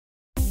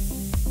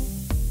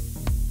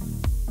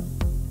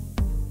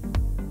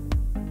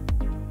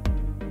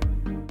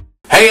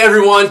Hey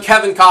everyone,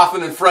 Kevin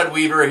Kauffman and Fred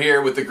Weaver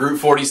here with the Group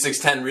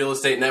 4610 Real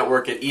Estate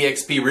Network at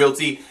eXp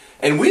Realty,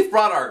 and we've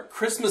brought our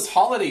Christmas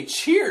holiday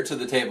cheer to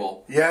the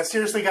table. Yeah,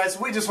 seriously guys,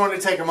 we just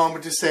wanted to take a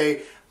moment to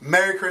say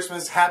Merry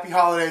Christmas, Happy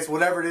Holidays,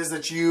 whatever it is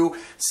that you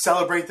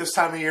celebrate this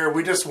time of year.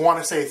 We just want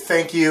to say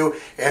thank you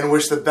and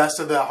wish the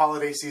best of the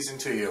holiday season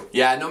to you.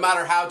 Yeah, no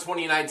matter how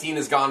 2019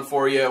 has gone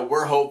for you,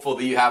 we're hopeful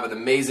that you have an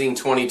amazing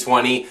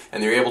 2020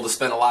 and you're able to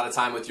spend a lot of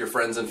time with your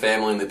friends and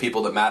family and the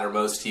people that matter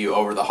most to you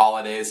over the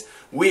holidays.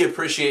 We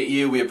appreciate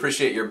you, we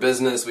appreciate your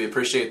business, we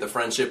appreciate the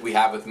friendship we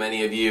have with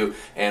many of you,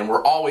 and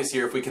we're always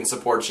here if we can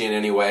support you in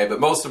any way,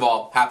 but most of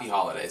all, happy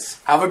holidays.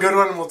 Have a good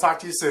one and we'll talk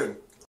to you soon.